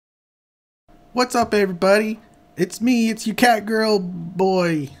What's up, everybody? It's me, it's your cat girl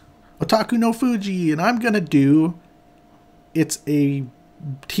boy, Otakunofuji, and I'm gonna do, it's a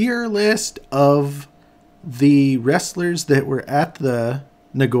tier list of the wrestlers that were at the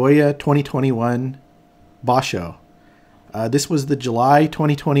Nagoya 2021 Basho. This was the July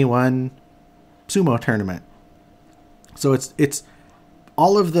 2021 sumo tournament. So it's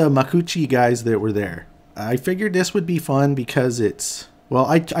all of the Makuuchi guys that were there. I figured this would be fun because it's... Well,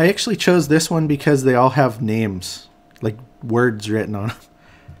 I actually chose this one because they all have names, like words written on them.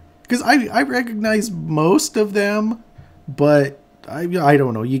 Because I recognize most of them, but I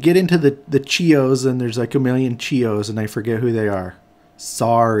don't know. You get into the Chios and there's like a million Chios and I forget who they are.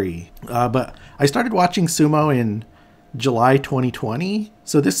 Sorry. But I started watching sumo in July 2020.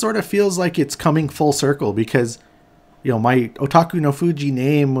 So this sort of feels like it's coming full circle because, you know, my Otakunofuji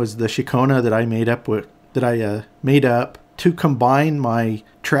name was the Shikona that I made up to combine my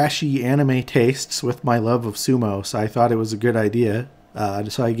trashy anime tastes with my love of sumo. So I thought it was a good idea.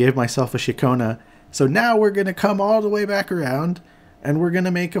 So I gave myself a Shikona. So now we're going to come all the way back around and we're going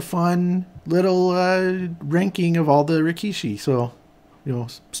to make a fun little ranking of all the Rikishi. So, you know,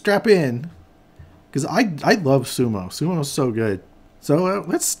 strap in. Because I love sumo. Sumo is so good. So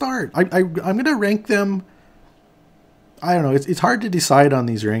let's start. I'm going to rank them. I don't know. It's hard to decide on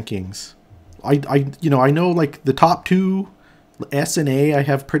these rankings. I know like the top two, S and A, I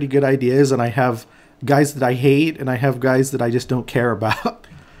have pretty good ideas, and I have guys that I hate, and I have guys that I just don't care about.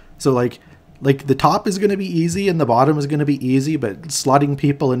 So like the top is going to be easy, and the bottom is going to be easy, but slotting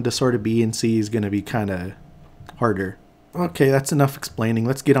people into sort of B and C is going to be kind of harder. Okay, that's enough explaining.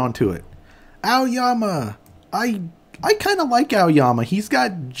 Let's get on to it. Aoyama. I kind of like Aoyama. He's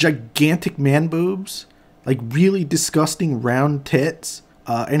got gigantic man boobs, like really disgusting round tits.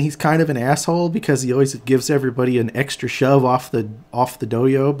 And he's kind of an asshole because he always gives everybody an extra shove off the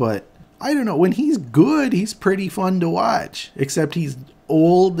doyo. But I don't know, when he's good, he's pretty fun to watch. Except he's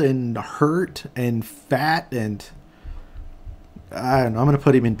old and hurt and fat, and I don't know. I'm gonna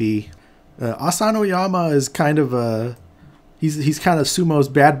put him in B. Asanoyama is kind of he's kind of sumo's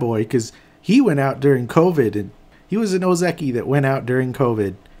bad boy because he went out during COVID, and he was an Ozeki that went out during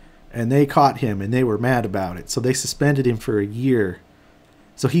COVID, and they caught him and they were mad about it, so they suspended him for a year.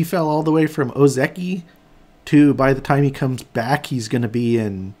 So he fell all the way from Ozeki to, by the time he comes back, he's going to be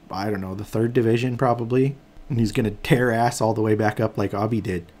in, I don't know, the 3rd division probably. And he's going to tear ass all the way back up like Abi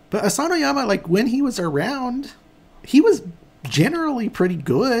did. But Asanoyama, like when he was around, he was generally pretty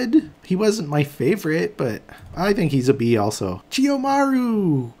good. He wasn't my favorite, but I think he's a B also.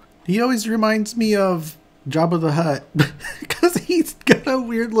 Chiyomaru! He always reminds me of Jabba the Hutt because he's got a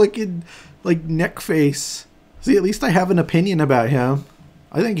weird looking like neck face. See, at least I have an opinion about him.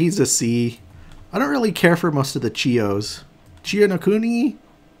 I think he's a C. I don't really care for most of the Chios. Chiyonokuni?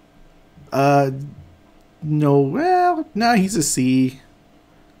 No, well, no, he's a C.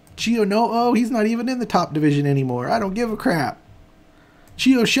 Chiyo-no-o, he's not even in the top division anymore. I don't give a crap.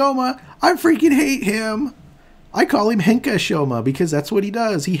 Chiyo-shoma, I freaking hate him. I call him Henka Shoma because that's what he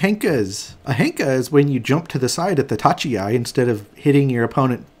does. He henkas. A henka is when you jump to the side at the tachi-ai instead of hitting your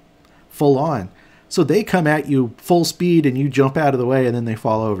opponent full on. So they come at you full speed and you jump out of the way and then they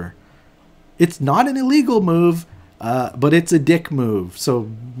fall over. It's not an illegal move, but it's a dick move. So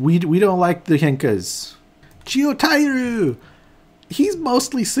we don't like the henkas. Chiyotairu! He's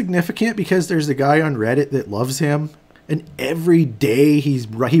mostly significant because there's a guy on Reddit that loves him. And every day he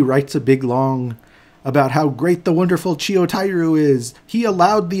writes a big long about how great the wonderful Chiyotairu is. He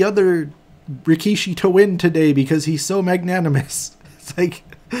allowed the other Rikishi to win today because he's so magnanimous. It's like...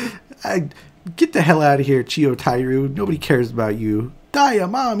 Get the hell out of here, Chiyotairu. Nobody cares about you.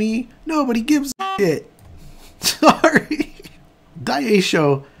 Dayamami. Nobody gives a shit. Sorry.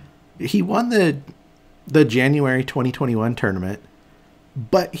 Daisho, he won the January 2021 tournament,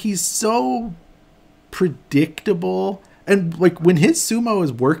 but he's so predictable. And like when his sumo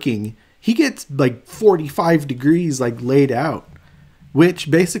is working, he gets like 45 degrees like laid out, which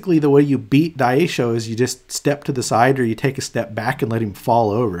basically the way you beat Daisho is you just step to the side or you take a step back and let him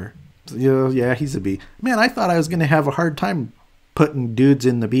fall over. Yeah, he's a B. Man, I thought I was going to have a hard time putting dudes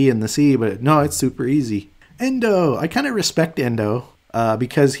in the B and the C, but no, it's super easy. Endo. I kind of respect Endo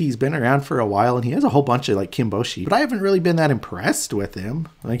because he's been around for a while and he has a whole bunch of like Kimboshi, but I haven't really been that impressed with him.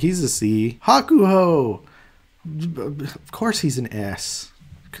 Like he's a C. Hakuho. Of course he's an S.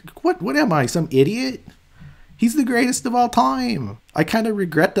 What am I, some idiot? He's the greatest of all time. I kind of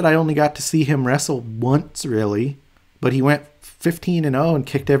regret that I only got to see him wrestle once, really, but he went 15-0 and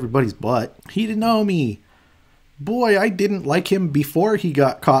kicked everybody's butt. Hidenomi. Boy, I didn't like him before he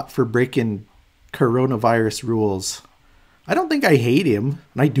got caught for breaking coronavirus rules. I don't think I hate him,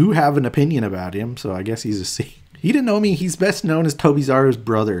 and I do have an opinion about him, so I guess he's a C. Hidenomi, he's best known as Tobizaru's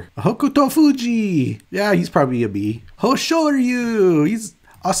brother. Hokutofuji, yeah, he's probably a B. Hoshoryu, he's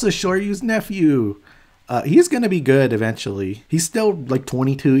also Shoryu's nephew. He's going to be good eventually. He's still like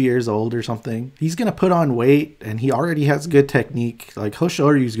 22 years old or something. He's going to put on weight, and he already has good technique. Like,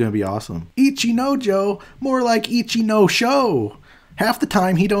 Hoshoryu's going to be awesome. Ichinojo, more like Ichi-no-sho. Half the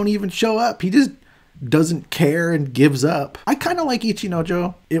time, he don't even show up. He just doesn't care and gives up. I kind of like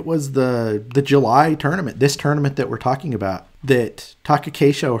Ichinojo. It was the July tournament, this tournament that we're talking about, that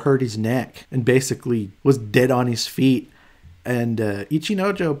Takakeisho hurt his neck and basically was dead on his feet. And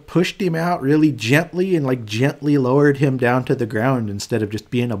Ichinojo pushed him out really gently and like gently lowered him down to the ground instead of just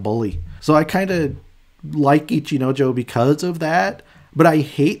being a bully. So I kind of like Ichinojo because of that, but I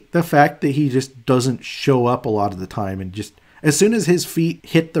hate the fact that he just doesn't show up a lot of the time, and just as soon as his feet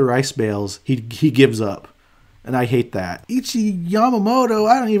hit the rice bales, he gives up. And I hate that. Ichi Yamamoto,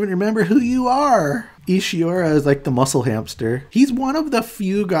 I don't even remember who you are. Ishiura is like the muscle hamster. He's one of the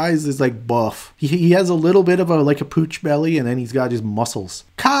few guys that's like buff. He has a little bit of a pooch belly, and then he's got his muscles.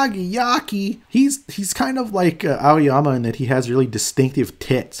 Kageyaki, he's kind of like Aoyama in that he has really distinctive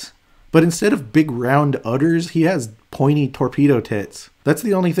tits. But instead of big round udders, he has pointy torpedo tits. That's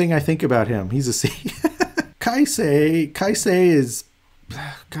the only thing I think about him. He's a C. Kaisei is,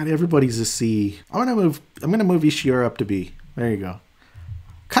 God, everybody's a C. I'm gonna move Ishiura up to B. There you go.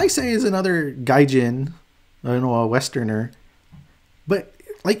 Kaisei is another gaijin, I don't know, a westerner. But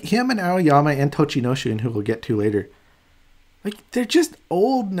like him and Aoyama and Tochinoshin, who we'll get to later, like they're just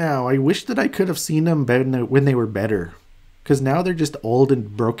old now. I wish that I could have seen them when they were better. Because now they're just old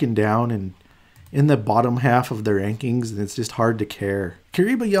and broken down and in the bottom half of the rankings, and it's just hard to care.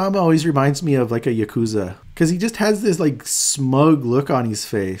 Kiribayama always reminds me of like a Yakuza, because he just has this like smug look on his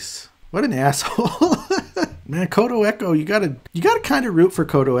face. What an asshole. Man, Koto Echo, you gotta kind of root for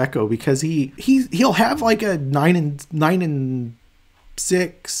Koto Echo, because he'll have like a 9 and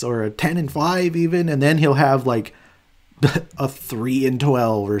 6 or a 10 and 5 even, and then he'll have like a 3 and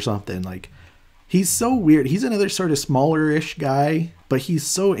 12 or something. Like, he's so weird. He's another sort of smaller-ish guy, but he's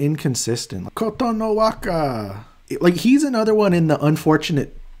so inconsistent. Koto no Waka, like he's another one in the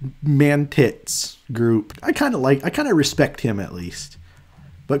unfortunate man tits group. I kind of respect him at least.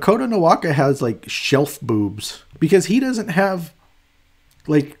 But Koto no Waka has like shelf boobs, because he doesn't have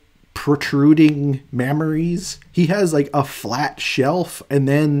like protruding mammaries. He has like a flat shelf and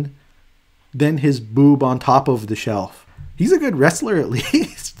then his boob on top of the shelf. He's a good wrestler at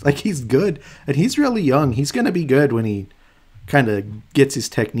least. Like, he's good, and he's really young. He's going to be good when he kind of gets his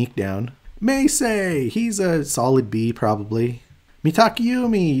technique down. Meisei, he's a solid B probably.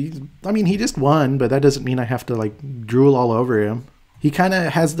 Mitakayumi, I mean, he just won, but that doesn't mean I have to like drool all over him. He kind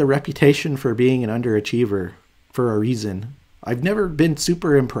of has the reputation for being an underachiever for a reason. I've never been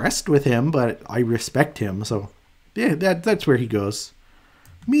super impressed with him, but I respect him, so yeah, that's where he goes.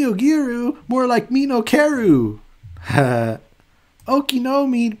 Miyogiru, more like Minokeru.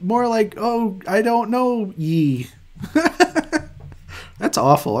 Okinomi, more like, oh, I don't know, ye. That's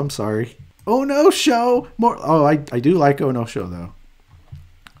awful, I'm sorry. Onosho, more, oh, I do like Onosho though.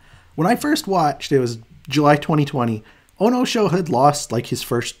 When I first watched, it was July 2020, Onosho had lost like his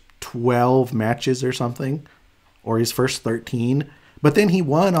first 12 matches or something, or his first 13, but then he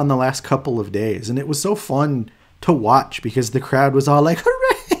won on the last couple of days, and it was so fun to watch because the crowd was all like,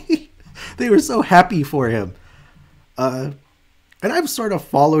 hooray! They were so happy for him. And I've sort of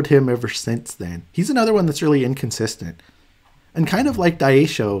followed him ever since then. He's another one that's really inconsistent. And kind of like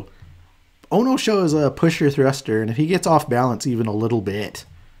Daisho, Onosho is a pusher thruster, and if he gets off balance even a little bit,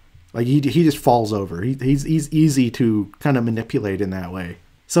 like he just falls over. He's easy to kind of manipulate in that way.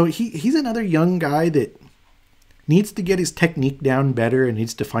 So he's another young guy that needs to get his technique down better and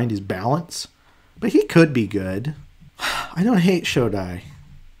needs to find his balance. But he could be good. I don't hate Shodai,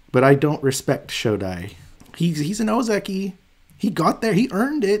 but I don't respect Shodai. He's an Ozeki. He got there. He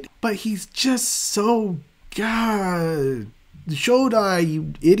earned it. But he's just so... God. Shodai,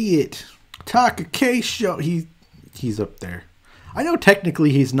 you idiot. Takakeisho. He's up there. I know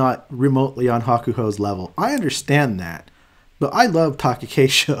technically he's not remotely on Hakuho's level. I understand that. But I love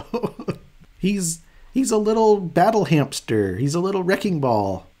Takakeisho. He's a little battle hamster. He's a little wrecking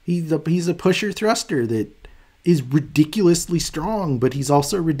ball. He's a pusher thruster that is ridiculously strong, but he's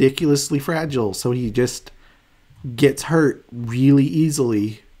also ridiculously fragile. So he just gets hurt really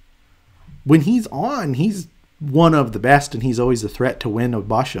easily. When he's on, he's one of the best, and he's always a threat to win a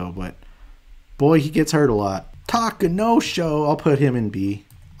Basho, but boy, he gets hurt a lot. Takanosho, I'll put him in B.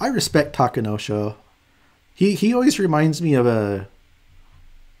 I respect Takanosho. He always reminds me of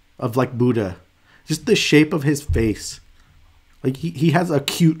like Buddha. Just the shape of his face. Like, he has a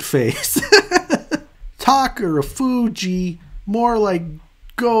cute face. Otakunofuji, more like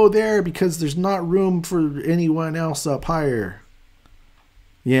go there because there's not room for anyone else up higher.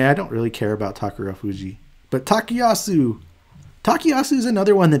 Yeah, I don't really care about Otakunofuji. But Takayasu is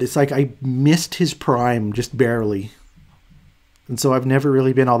another one that it's like I missed his prime just barely. And so I've never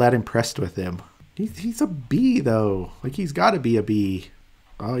really been all that impressed with him. He's a B, though. Like, he's got to be a B.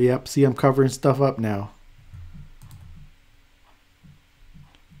 Oh, yep. See, I'm covering stuff up now.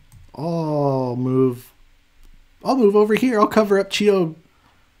 I'll move over here. I'll cover up Chiyoshima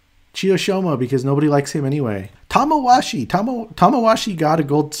because nobody likes him anyway. Tamawashi got a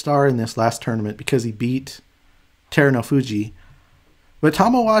gold star in this last tournament because he beat Terunofuji. But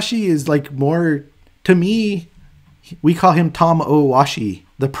Tamawashi is like more, to me, we call him Tom Owashi,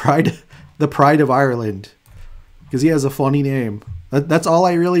 the pride of Ireland, because he has a funny name. That's all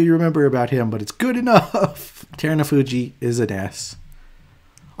I really remember about him, but it's good enough. Terunofuji is an S.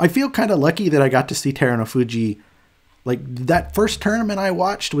 I feel kind of lucky that I got to see Terunofuji. Like, that first tournament I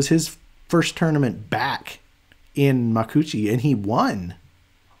watched was his first tournament back in Makuuchi, and he won.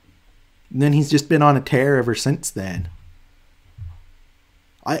 And then he's just been on a tear ever since then.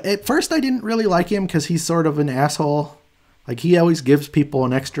 At first I didn't really like him because he's sort of an asshole. Like, he always gives people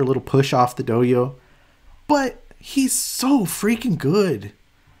an extra little push off the dojo. But he's so freaking good.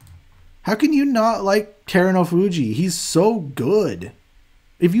 How can you not like Terunofuji? He's so good.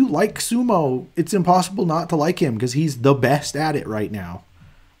 If you like sumo, it's impossible not to like him because he's the best at it right now.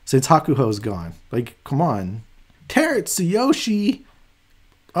 Since Hakuho's gone. Like, come on. Tsuyoshi.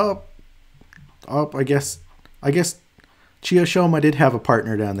 I guess Chiyoshima did have a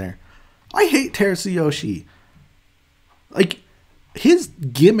partner down there. I hate Tsuyoshi. Like, his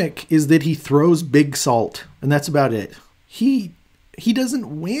gimmick is that he throws big salt, and that's about it. He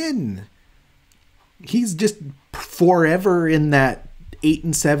doesn't win. He's just forever in that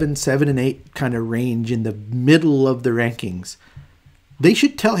 8-7, 7-8 kind of range in the middle of the rankings. They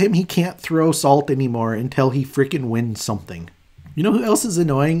should tell him he can't throw salt anymore until he freaking wins something. You know who else is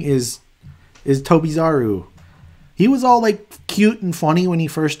annoying is Tobizaru. He was all like cute and funny when he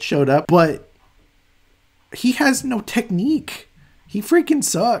first showed up, but he has no technique. He freaking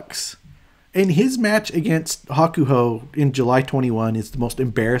sucks. And his match against Hakuho in July 21 is the most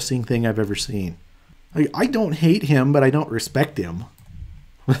embarrassing thing I've ever seen. Like, I don't hate him, but I don't respect him.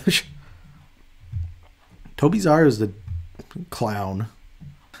 Tobizaru is the clown.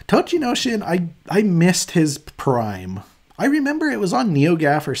 Tochinoshin, I missed his prime. I remember it was on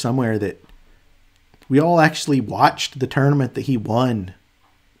NeoGaf or somewhere that we all actually watched the tournament that he won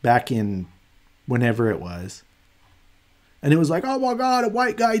back in whenever it was. And it was like, oh my God, a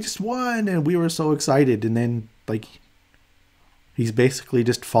white guy just won. And we were so excited. And then, like, he's basically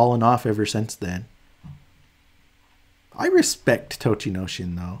just fallen off ever since then. I respect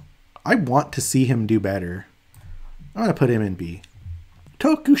Tochinoshin, though. I want to see him do better. I'm going to put him in B.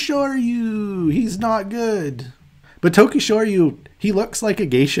 Tokushoryu, he's not good. But Tokushoryu, he looks like a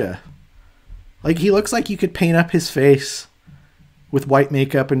geisha. Like, he looks like you could paint up his face with white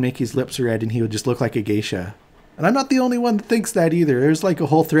makeup and make his lips red and he would just look like a geisha. And I'm not the only one that thinks that either. There's like a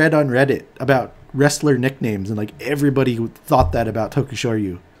whole thread on Reddit about wrestler nicknames and like everybody thought that about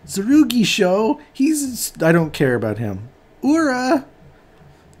Tokushoryu. Tsurugi Sho, I don't care about him. Ura,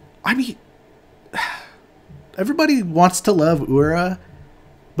 I mean, everybody wants to love Ura,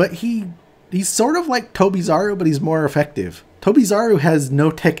 but he's sort of like Tobizaru, but he's more effective. Tobizaru has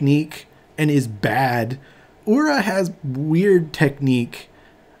no technique and is bad. Ura has weird technique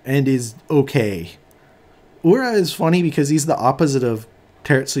and is okay. Ura is funny because he's the opposite of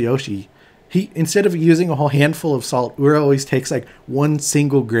Tsuyoshi. Instead of using a whole handful of salt, Ura always takes like one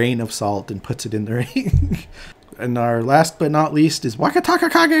single grain of salt and puts it in the ring. And our last but not least is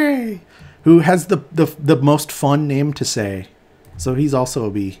Wakatakakage, who has the most fun name to say. So he's also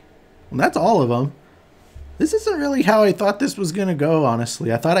a B. And that's all of them. This isn't really how I thought this was going to go,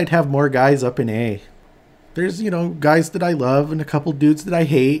 honestly. I thought I'd have more guys up in A. There's, guys that I love and a couple dudes that I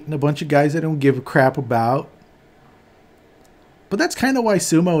hate and a bunch of guys I don't give a crap about. But that's kind of why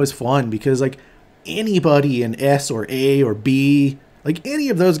sumo is fun, because like anybody in S or A or B, like any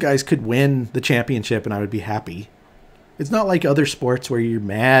of those guys could win the championship and I would be happy. It's not like other sports where you're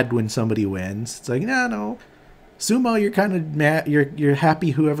mad when somebody wins. It's like, no. Sumo, you're kind of mad. You're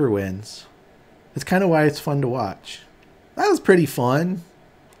happy whoever wins. That's kind of why it's fun to watch. That was pretty fun.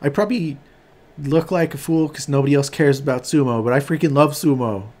 I probably look like a fool because nobody else cares about sumo, but I freaking love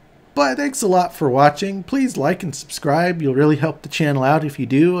sumo. But thanks a lot for watching. Please like and subscribe. You'll really help the channel out if you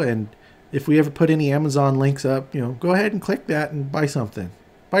do. And if we ever put any Amazon links up, go ahead and click that and buy something.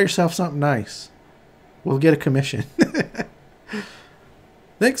 Buy yourself something nice. We'll get a commission.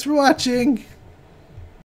 Thanks for watching.